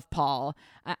vibe of Paul.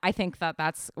 I think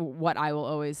that's what I will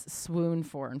always swoon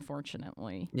for,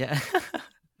 unfortunately. Yeah.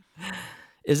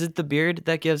 Is it the beard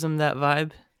that gives him that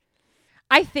vibe?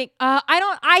 I think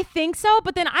I think so,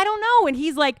 but then I don't know. And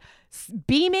he's like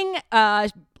beaming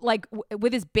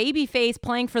with his baby face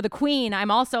playing for the Queen.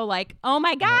 I'm also like, oh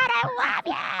my God, I love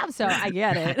you. So I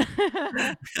get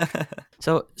it.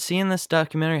 So seeing this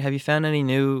documentary, have you found any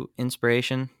new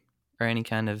inspiration or any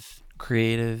kind of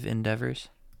creative endeavors?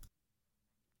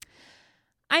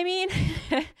 I mean,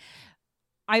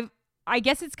 I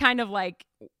guess it's kind of like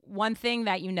one thing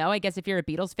that, I guess if you're a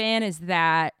Beatles fan, is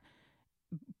that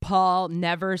Paul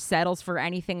never settles for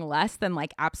anything less than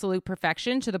like absolute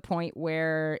perfection, to the point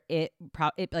where it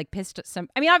like pissed some.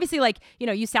 I mean, obviously, like,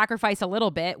 you sacrifice a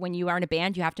little bit when you are in a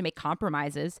band. You have to make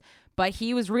compromises. But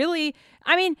he was really,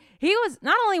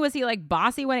 not only was he like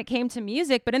bossy when it came to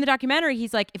music, but in the documentary,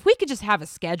 he's like, if we could just have a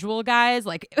schedule, guys,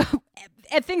 like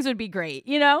things would be great,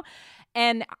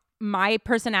 And my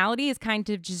personality is kind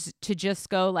of just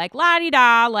go like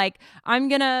la-di-da, like I'm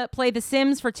gonna play The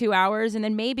Sims for 2 hours, and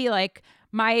then maybe like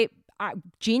my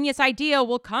genius idea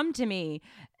will come to me.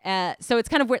 So it's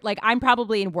kind of weird. Like, I'm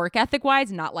probably in work ethic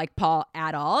wise not like Paul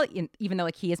at all, even though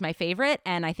like he is my favorite,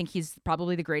 and I think he's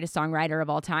probably the greatest songwriter of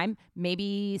all time.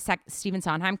 Maybe Stephen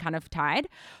Sondheim, kind of tied,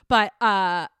 but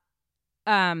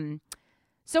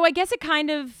so I guess it kind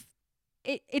of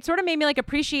it sort of made me like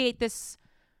appreciate this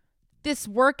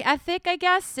work ethic, I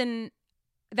guess, and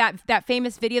that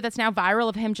famous video that's now viral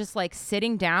of him just like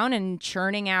sitting down and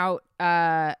churning out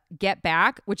Get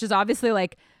Back, which is obviously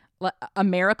like a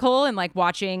miracle, and like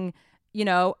watching, you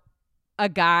know, a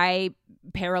guy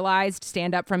paralyzed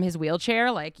stand up from his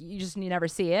wheelchair. Like you never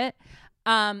see it.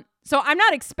 So I'm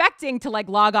not expecting to like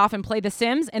log off and play The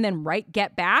Sims and then write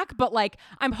Get Back, but like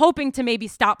I'm hoping to maybe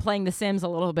stop playing The Sims a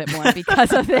little bit more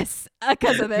because of this.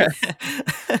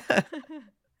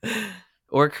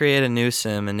 Or create a new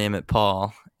sim and name it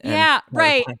Paul. Yeah,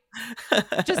 right.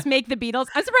 Just make the Beatles.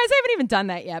 I'm surprised I haven't even done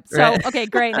that yet. So, right. Okay,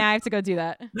 great. Now I have to go do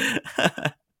that.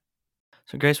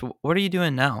 So, Grace, what are you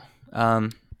doing now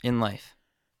in life?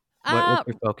 What's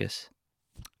your focus?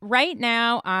 Right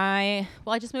now, I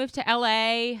just moved to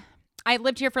LA. I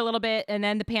lived here for a little bit, and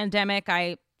then the pandemic,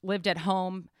 I lived at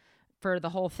home for the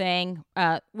whole thing,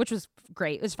 which was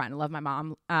great. It was fine. I love my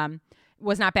mom.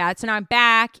 Was not bad. So now I'm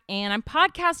back, and I'm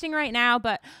podcasting right now,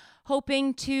 but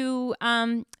hoping to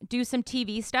do some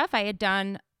TV stuff. I had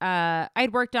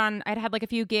had like a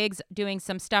few gigs doing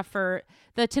some stuff for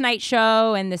the Tonight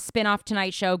Show and the spin-off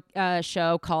Tonight Show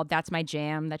show called That's My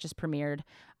Jam that just premiered.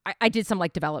 I did some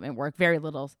like development work, very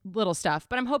little stuff,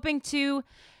 but I'm hoping to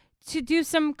do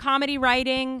some comedy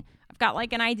writing. I've got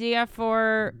like an idea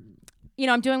for,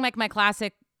 I'm doing like my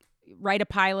classic write a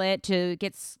pilot to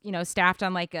get, staffed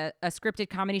on like a scripted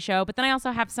comedy show. But then I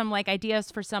also have some like ideas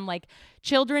for some like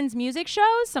children's music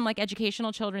shows, some like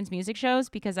educational children's music shows,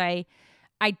 because I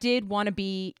did want to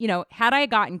be, had I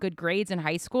gotten good grades in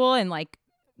high school and like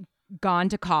gone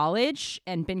to college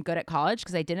and been good at college,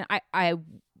 because I didn't, I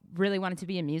really wanted to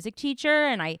be a music teacher.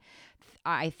 And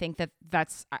I think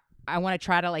that's, I want to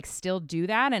try to like still do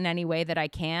that in any way that I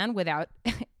can without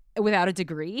a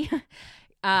degree.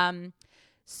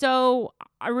 So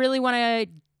I really want to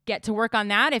get to work on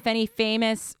that. If any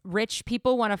famous rich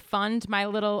people want to fund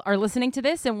are listening to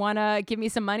this and want to give me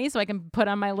some money so I can put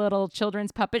on my little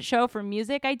children's puppet show for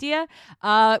music idea,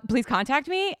 please contact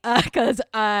me, because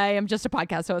I am just a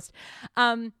podcast host.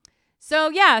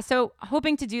 So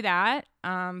hoping to do that.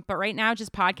 But right now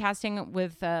just podcasting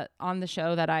with on the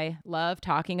show that I love,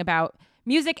 talking about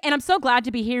music. And I'm so glad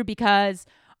to be here because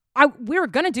we were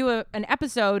going to do an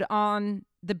episode on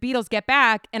the Beatles Get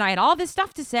Back, and I had all this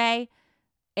stuff to say,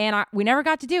 and we never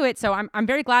got to do it. So I'm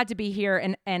very glad to be here,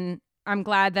 and I'm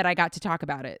glad that I got to talk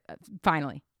about it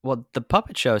finally. Well, the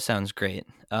puppet show sounds great.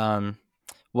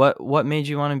 What made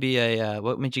you want to be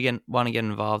what made you want to get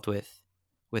involved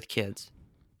with kids?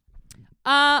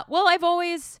 Well, I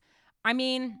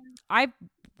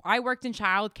worked in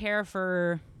childcare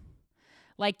for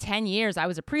like 10 years. I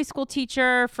was a preschool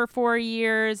teacher for 4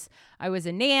 years. I was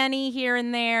a nanny here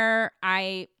and there.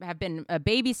 I have been a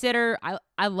babysitter.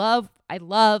 I love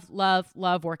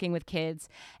working with kids,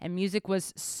 and music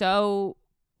was so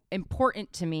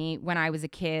important to me when I was a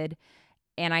kid,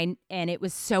 and it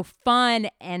was so fun,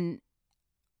 and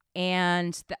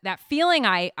that feeling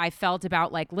I felt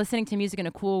about like listening to music in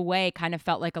a cool way kind of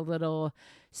felt like a little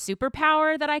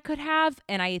superpower that I could have.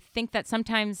 And I think that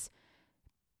sometimes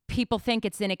people think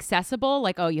it's inaccessible,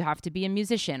 like, oh, you have to be a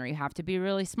musician, or you have to be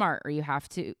really smart, or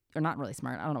not really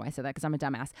smart. I don't know why I said that because I'm a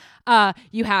dumbass.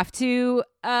 You have to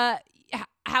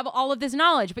have all of this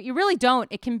knowledge, but you really don't.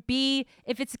 It can be,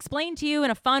 if it's explained to you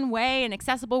in a fun way, an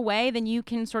accessible way, then you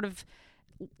can sort of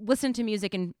listen to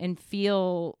music and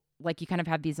feel like you kind of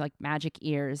have these like magic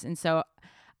ears. And so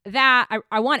that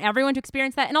I want everyone to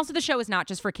experience that. And also the show is not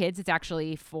just for kids. It's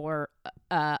actually for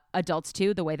adults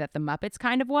too, the way that the Muppets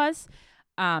kind of was.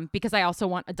 Because I also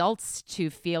want adults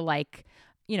to feel like,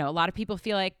 a lot of people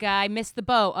feel like I missed the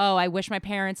boat. Oh, I wish my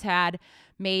parents had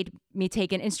made me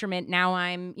take an instrument. Now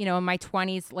I'm, in my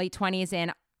 20s, late 20s,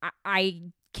 and I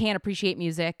can't appreciate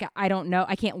music. I don't know.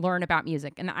 I can't learn about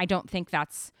music. And I don't think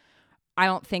that's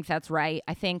right.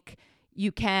 I think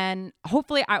you can,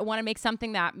 hopefully I want to make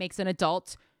something that makes an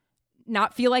adult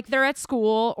not feel like they're at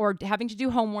school or having to do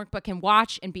homework, but can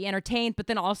watch and be entertained. But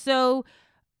then also,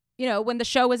 when the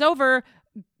show is over,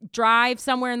 drive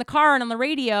somewhere in the car and on the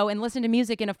radio and listen to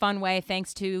music in a fun way,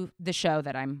 thanks to the show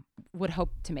that would hope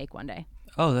to make one day.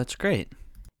 Oh, that's great.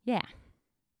 Yeah.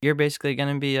 You're basically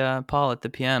going to be Paul at the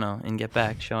piano and Get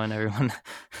Back, showing everyone.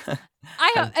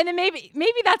 I hope, and then maybe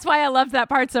that's why I loved that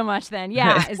part so much. Then,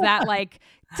 yeah, is that like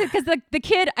because the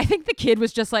kid, I think the kid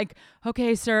was just like,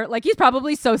 okay, sir, like he's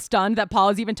probably so stunned that Paul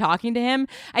is even talking to him.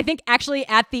 I think actually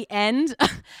at the end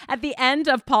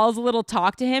of Paul's little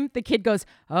talk to him, the kid goes,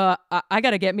 I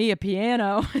gotta get me a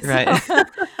piano. Right.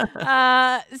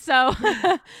 So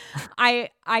I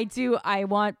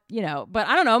want, but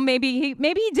I don't know, maybe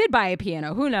he did buy a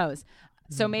piano. Who knows?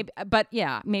 So maybe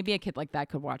a kid like that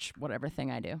could watch whatever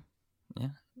thing I do. Yeah.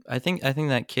 I think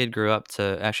that kid grew up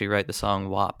to actually write the song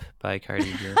WAP by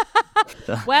Cardi B.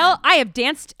 Well, I have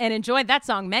danced and enjoyed that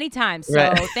song many times.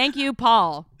 So Thank you,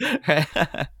 Paul.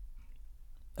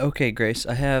 Okay, Grace,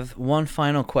 I have one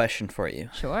final question for you.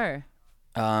 Sure.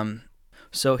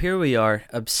 So here we are,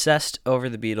 obsessed over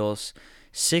the Beatles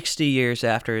 60 years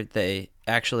after they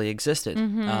actually existed.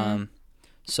 Mm-hmm.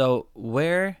 So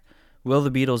where will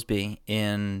the Beatles be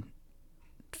in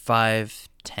 5,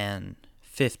 10,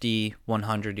 50,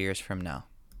 100 years from now?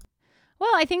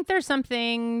 Well, I think there's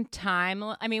something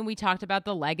I mean, we talked about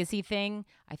the legacy thing.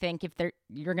 I think if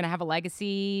you're going to have a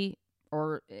legacy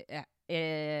or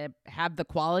have the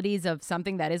qualities of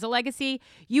something that is a legacy,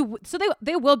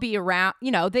 they will be around,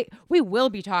 we will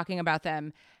be talking about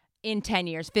them in 10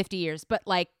 years, 50 years, but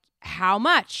like how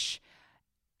much?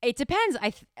 It depends.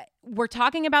 We're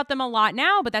talking about them a lot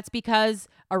now, but that's because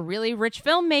a really rich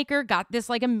filmmaker got this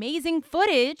like amazing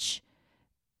footage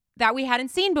that we hadn't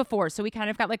seen before. So we kind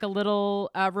of got like a little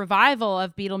revival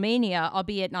of Beatlemania,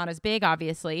 albeit not as big,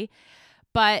 obviously.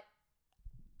 But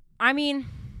I mean,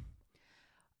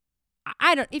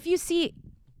 if you see,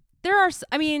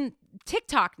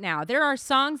 TikTok now, there are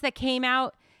songs that came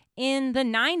out in the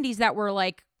 90s that were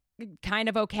like kind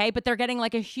of okay, but they're getting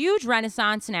like a huge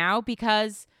renaissance now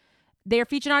because they're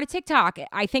featured on a TikTok.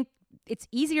 I think it's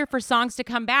easier for songs to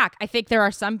come back. I think there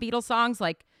are some Beatles songs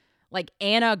like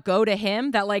Anna, Go to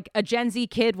Him, that like a Gen Z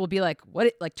kid will be like,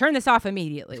 what, like turn this off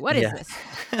immediately. What is this?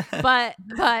 But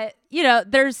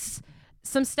there's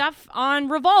some stuff on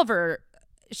Revolver.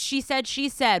 She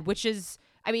Said, which is,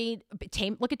 I mean,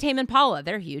 look at Tame Impala.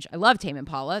 They're huge. I love Tame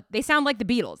Impala. They sound like the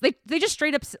Beatles. They just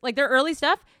straight up, like their early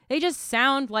stuff, they just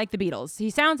sound like the Beatles. He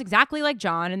sounds exactly like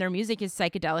John, and their music is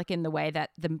psychedelic in the way that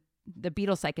the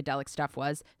Beatles psychedelic stuff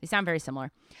was. They sound very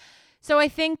similar. So I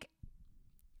think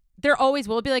there always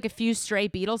will be like a few stray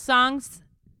Beatles songs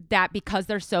that, because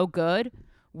they're so good,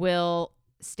 will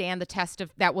stand the test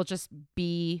of, that will just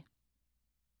be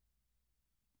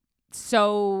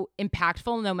so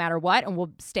impactful no matter what, and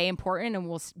will stay important and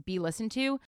will be listened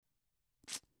to.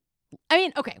 I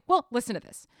mean, okay, well, listen to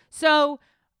this. So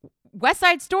West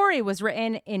Side Story was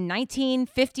written in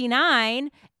 1959,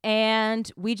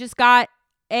 and we just got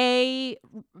a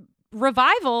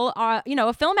revival,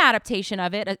 a film adaptation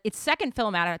of it. Its second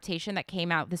film adaptation that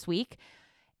came out this week.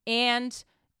 And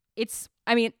it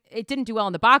didn't do well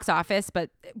in the box office,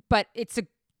 but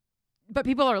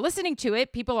people are listening to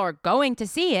it. People are going to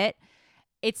see it.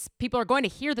 People are going to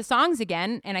hear the songs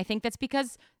again. And I think that's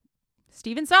because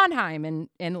Stephen Sondheim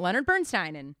and Leonard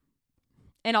Bernstein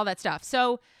and all that stuff.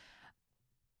 So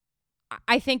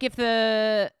I think if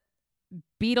the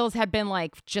Beatles had been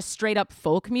like just straight up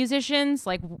folk musicians,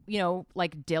 like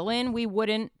Dylan, we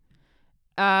wouldn't,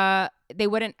 they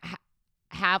wouldn't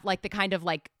have like the kind of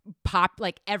like pop,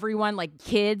 like everyone, like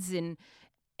kids and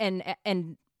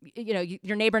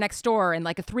your neighbor next door and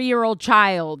like a 3-year-old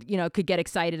child, could get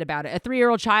excited about it. A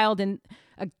 3-year-old child and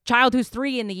a child who's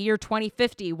 3 in the year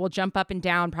 2050 will jump up and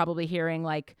down probably hearing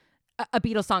like a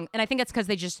Beatles song. And I think that's because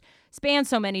they just span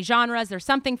so many genres. There's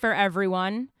something for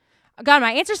everyone. God,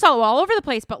 my answer's all over the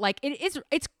place, but like it's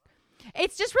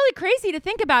just really crazy to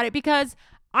think about it, because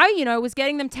I was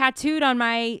getting them tattooed on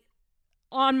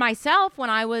myself when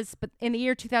I was in the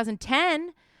year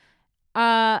 2010.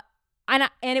 And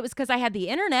it was because I had the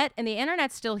internet, and the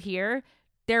internet's still here.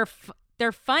 They're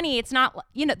funny. It's not,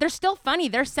 they're still funny.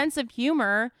 Their sense of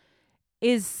humor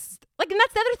is like, and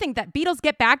that's the other thing, that Beatles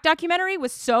Get Back documentary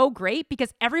was so great,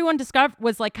 because everyone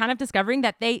was like kind of discovering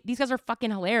that these guys are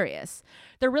fucking hilarious.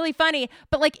 They're really funny,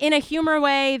 but like in a humor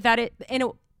way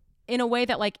in a way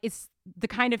that like it's the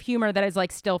kind of humor that is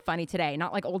like still funny today,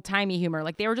 not like old timey humor.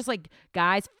 Like they were just like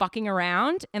guys fucking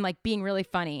around and like being really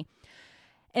funny.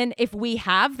 And if we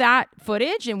have that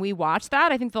footage and we watch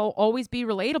that, I think they'll always be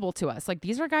relatable to us. Like,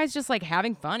 these are guys just like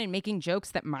having fun and making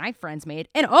jokes that my friends made.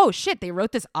 And oh shit, they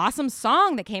wrote this awesome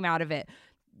song that came out of it.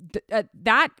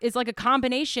 That is like a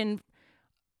combination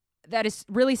that is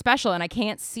really special. And I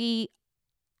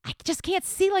just can't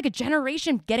see like a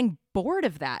generation getting bored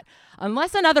of that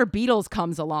unless another Beatles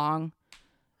comes along.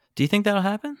 Do you think that'll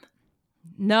happen?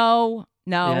 No,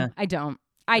 yeah. I don't.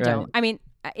 Right. I mean,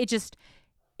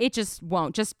 it just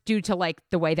won't, just due to like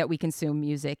the way that we consume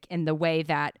music and the way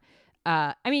that,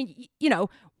 I mean,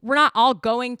 we're not all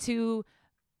going to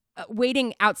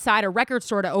waiting outside a record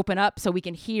store to open up so we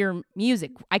can hear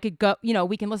music. I could go,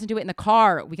 we can listen to it in the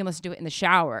car. We can listen to it in the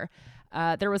shower.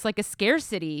 There was like a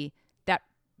scarcity that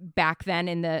back then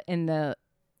in the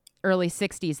early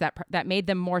 60s that made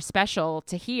them more special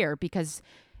to hear because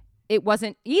it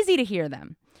wasn't easy to hear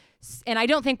them. And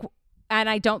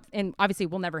and obviously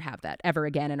we'll never have that ever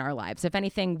again in our lives. If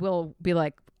anything, we'll be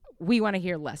like, we want to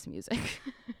hear less music.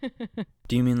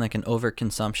 Do you mean like an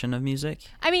overconsumption of music?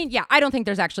 I mean, yeah, I don't think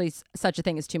there's actually such a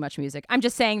thing as too much music. I'm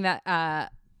just saying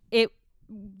that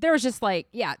there was just like,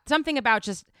 yeah, something about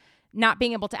just not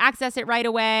being able to access it right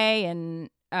away, and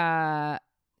the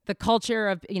culture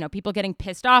of, people getting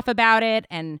pissed off about it,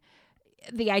 and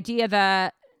the idea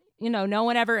that, no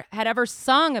one had ever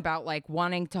sung about like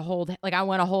wanting to hold, like, I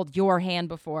want to hold your hand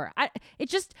before. I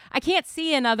can't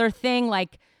see another thing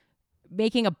like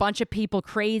making a bunch of people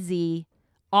crazy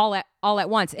all at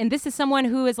once. And this is someone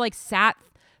who is like sat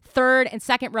third and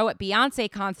second row at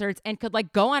Beyonce concerts and could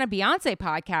like go on a Beyonce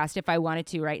podcast if I wanted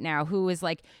to right now, who is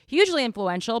like hugely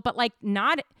influential, but like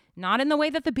not in the way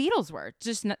that the Beatles were.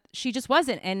 She just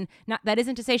wasn't. And that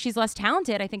isn't to say she's less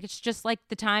talented. I think it's just like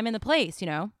the time and the place,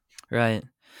 Right.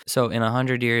 So in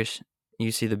 100 years, you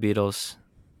see the Beatles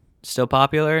still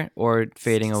popular or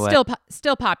fading away?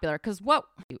 Still popular. Because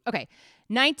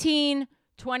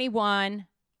 1921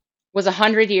 was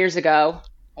 100 years ago.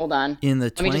 Hold on. In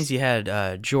the 20s, you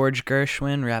had George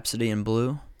Gershwin, Rhapsody in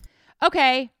Blue.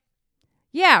 Okay.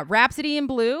 Yeah, Rhapsody in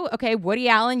Blue. Okay, Woody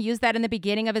Allen used that in the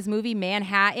beginning of his movie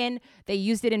Manhattan. They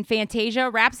used it in Fantasia.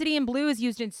 Rhapsody in Blue is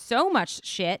used in so much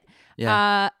shit.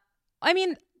 Yeah. I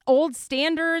mean, old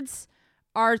standards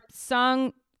are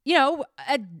sung,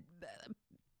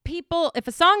 people, if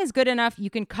a song is good enough, you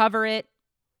can cover it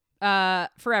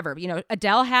forever.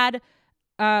 Adele had,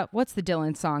 what's the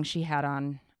Dylan song she had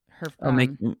on her?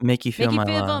 Make You Feel My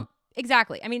Love.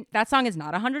 Exactly. I mean, that song is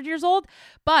not 100 years old,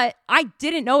 but I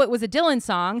didn't know it was a Dylan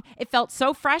song. It felt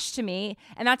so fresh to me,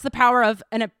 and that's the power of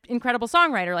an incredible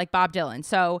songwriter like Bob Dylan.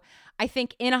 So I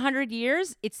think in 100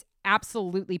 years, it's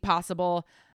absolutely possible.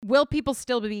 Will people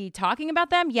still be talking about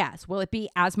them? Yes. Will it be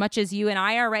as much as you and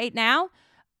I are right now?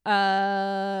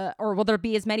 Or will there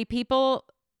be as many people?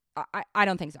 I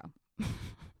don't think so.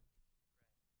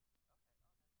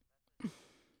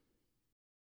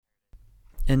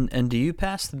 And do you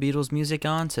pass the Beatles music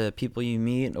on to people you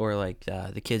meet, or like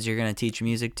the kids you're going to teach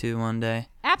music to one day?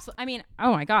 Absolutely. I mean,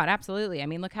 oh my God, absolutely. I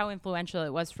mean, look how influential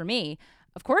it was for me.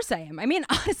 Of course I am. I mean,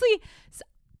 honestly,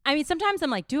 sometimes I'm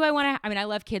like, do I want to, I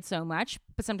love kids so much,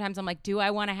 but sometimes I'm like, do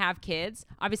I want to have kids?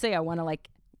 Obviously I want to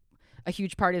a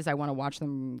huge part is I want to watch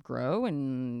them grow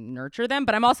and nurture them.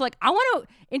 But I'm also like, I want to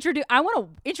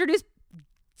introduce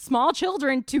small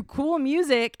children to cool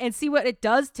music and see what it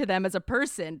does to them as a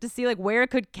person, to see like where it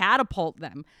could catapult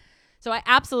them. So I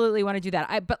absolutely want to do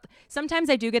that. But sometimes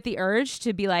I do get the urge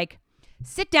to be like,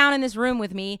 sit down in this room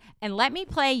with me and let me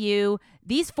play you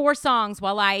these 4 songs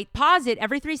while I pause it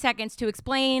every 3 seconds to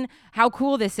explain how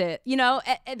cool this is,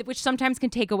 which sometimes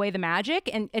can take away the magic.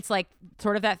 And it's like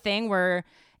sort of that thing where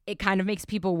it kind of makes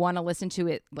people want to listen to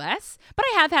it less. But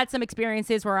I have had some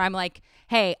experiences where I'm like,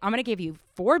 hey, I'm going to give you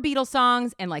 4 Beatles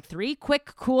songs and like 3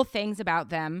 quick, cool things about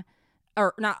them,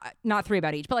 or not 3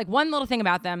 about each, but like 1 little thing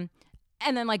about them.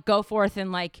 And then like go forth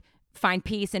and like find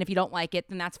peace. And if you don't like it,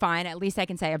 then that's fine. At least I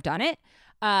can say I've done it.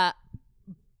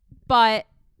 But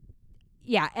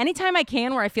yeah, anytime I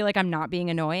can where I feel like I'm not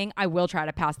being annoying, I will try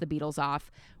to pass the Beatles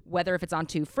off, whether if it's on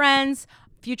to friends,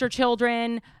 future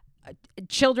children,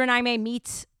 children I may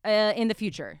meet in the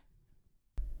future.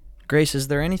 Grace, is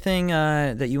there anything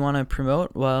that you want to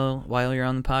promote while you're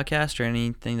on the podcast, or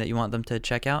anything that you want them to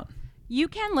check out? You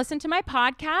can listen to my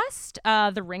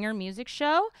podcast, The Ringer Music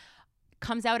Show.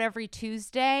 Comes out every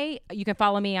Tuesday. You can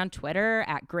follow me on Twitter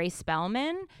at Grace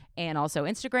Spelman, and also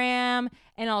Instagram.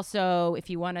 And also, if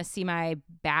you want to see my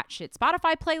batshit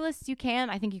Spotify playlists, you can.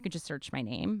 I think you could just search my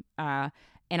name.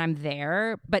 And I'm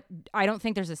there, but I don't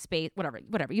think there's a space, whatever,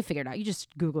 you figure it out. You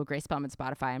just Google Grace Spelman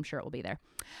Spotify. I'm sure it will be there.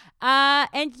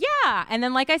 And yeah. And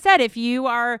then, like I said, if you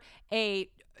are a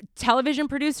television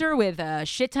producer with a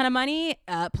shit ton of money,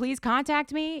 please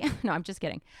contact me. No, I'm just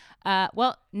kidding.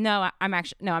 Well, no, I'm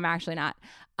actually not.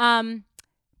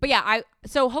 But yeah,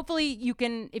 so hopefully you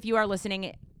can, if you are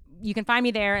listening, you can find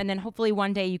me there. And then hopefully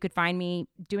one day you could find me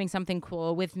doing something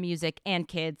cool with music and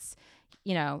kids,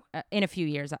 in a few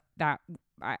years. That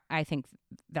I think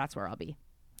that's where I'll be.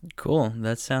 Cool.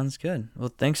 That sounds good.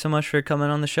 Well, thanks so much for coming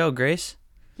on the show, Grace.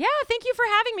 Yeah, thank you for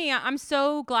having me. I'm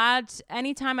so glad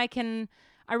anytime I can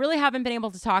I really haven't been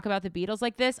able to talk about the Beatles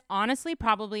like this, honestly,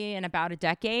 probably in about a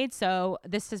decade. So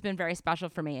this has been very special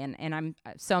for me, and I'm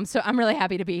really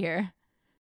happy to be here.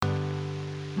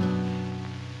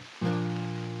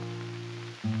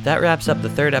 That wraps up the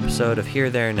third episode of Here,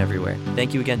 There, and Everywhere.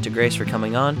 Thank you again to Grace for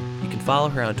coming on. You can follow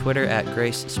her on Twitter at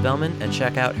Grace Spelman and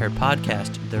check out her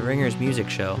podcast, The Ringers Music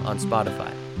Show, on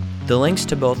Spotify. The links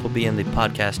to both will be in the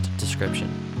podcast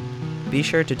description. Be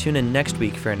sure to tune in next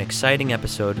week for an exciting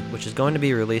episode, which is going to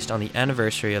be released on the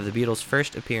anniversary of the Beatles'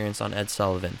 first appearance on Ed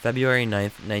Sullivan, February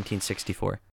 9th,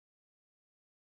 1964.